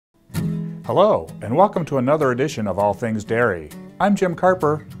Hello, and welcome to another edition of All Things Dairy. I'm Jim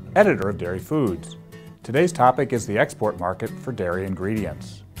Carper, editor of Dairy Foods. Today's topic is the export market for dairy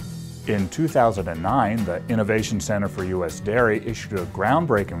ingredients. In 2009, the Innovation Center for U.S. Dairy issued a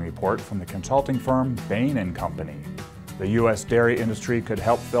groundbreaking report from the consulting firm Bain & Company. The U.S. dairy industry could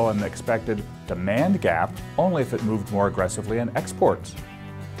help fill an expected demand gap only if it moved more aggressively in exports.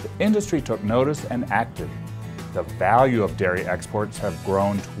 The industry took notice and acted. The value of dairy exports have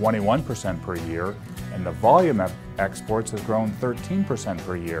grown 21% per year, and the volume of exports has grown 13%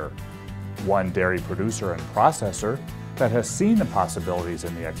 per year. One dairy producer and processor that has seen the possibilities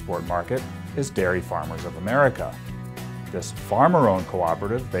in the export market is Dairy Farmers of America. This farmer-owned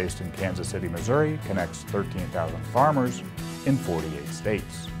cooperative based in Kansas City, Missouri connects 13,000 farmers in 48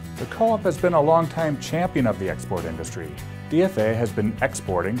 states. The co-op has been a longtime champion of the export industry. DFA has been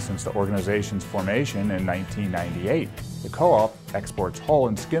exporting since the organization's formation in 1998. The co-op exports whole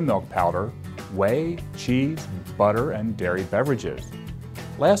and skim milk powder, whey, cheese, butter, and dairy beverages.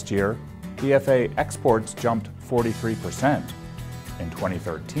 Last year, DFA exports jumped 43%. In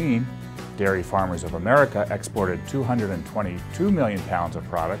 2013, Dairy Farmers of America exported 222 million pounds of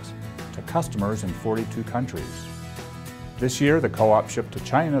products to customers in 42 countries. This year, the co-op shipped to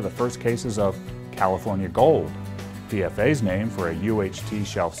China the first cases of California Gold, DFA's name for a UHT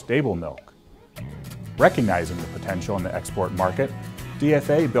shelf-stable milk. Recognizing the potential in the export market,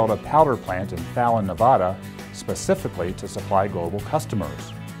 DFA built a powder plant in Fallon, Nevada, specifically to supply global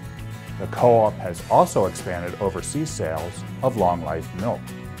customers. The co-op has also expanded overseas sales of long-life milk.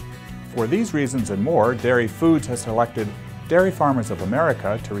 For these reasons and more, Dairy Foods has selected Dairy Farmers of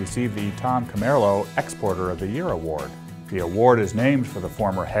America to receive the Tom Kamerlo Exporter of the Year award. The award is named for the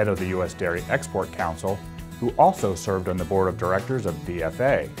former head of the U.S. Dairy Export Council, who also served on the board of directors of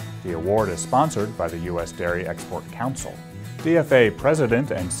DFA. The award is sponsored by the U.S. Dairy Export Council. DFA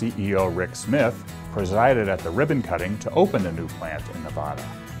President and CEO Rick Smith presided at the ribbon cutting to open a new plant in Nevada.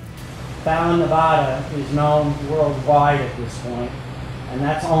 Fallon, Nevada is known worldwide at this point, and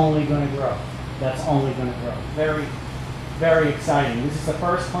that's only going to grow. That's only going to grow. Very, very exciting. This is the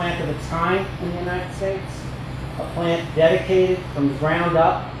first plant of its kind in the United States, a plant dedicated from the ground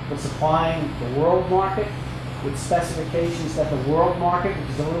up to supplying the world market with specifications that the world market, which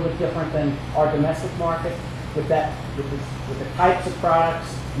is a little bit different than our domestic market, with the types of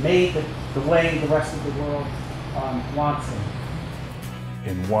products made the way the rest of the world wants them.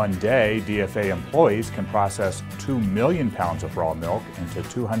 In one day, DFA employees can process 2 million pounds of raw milk into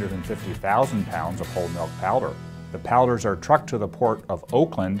 250,000 pounds of whole milk powder. The powders are trucked to the port of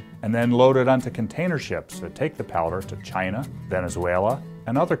Oakland and then loaded onto container ships that take the powder to China, Venezuela,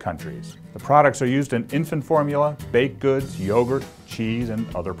 and other countries. The products are used in infant formula, baked goods, yogurt, cheese,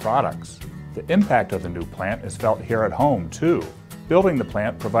 and other products. The impact of the new plant is felt here at home, too. Building the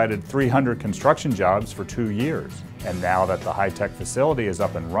plant provided 300 construction jobs for 2 years. And now that the high-tech facility is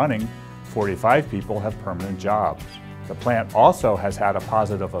up and running, 45 people have permanent jobs. The plant also has had a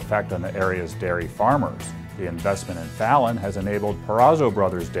positive effect on the area's dairy farmers. The investment in Fallon has enabled Perazo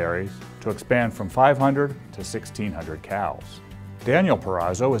Brothers Dairies to expand from 500 to 1,600 cows. Daniel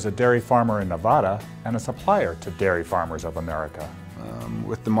Perazo is a dairy farmer in Nevada and a supplier to Dairy Farmers of America.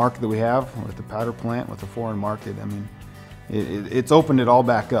 With the market that we have, with the powder plant, with the foreign market, I mean, it's opened it all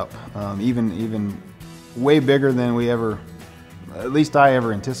back up, even way bigger than we ever, at least I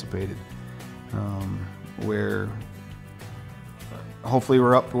ever anticipated, where hopefully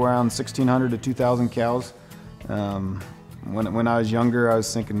we're up to around 1,600 to 2,000 cows. When I was younger, I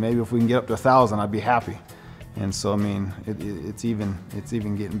was thinking maybe if we can get up to 1,000, I'd be happy. And so, I mean, it's even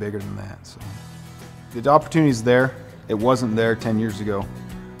getting bigger than that. So the opportunity's there. It wasn't there 10 years ago,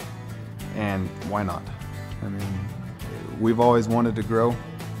 and why not? I mean, we've always wanted to grow,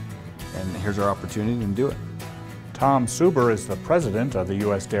 and here's our opportunity to do it. Tom Suber is the president of the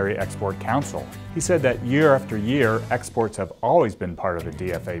U.S. Dairy Export Council. He said that year after year, exports have always been part of the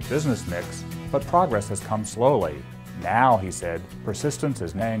DFA business mix, but progress has come slowly. Now, he said, persistence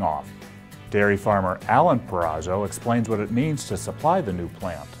is paying off. Dairy farmer Alan Perazo explains what it means to supply the new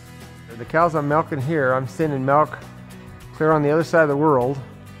plant. The cows I'm milking here, I'm sending milk clear on the other side of the world,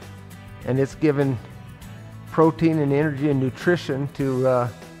 and it's given protein and energy and nutrition to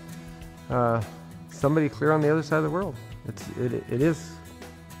somebody clear on the other side of the world. It is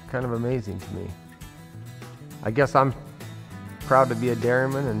kind of amazing to me. I guess I'm proud to be a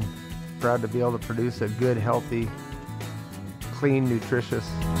dairyman and proud to be able to produce a good, healthy, clean, nutritious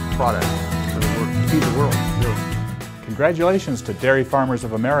product to feed the world. Congratulations to Dairy Farmers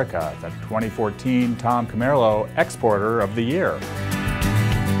of America, the 2014 Tom Kamerlo Exporter of the Year.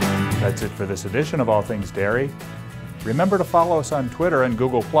 That's it for this edition of All Things Dairy. Remember to follow us on Twitter and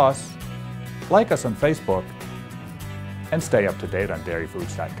Google+, like us on Facebook, and stay up to date on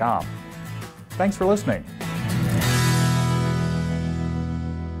dairyfoods.com. Thanks for listening.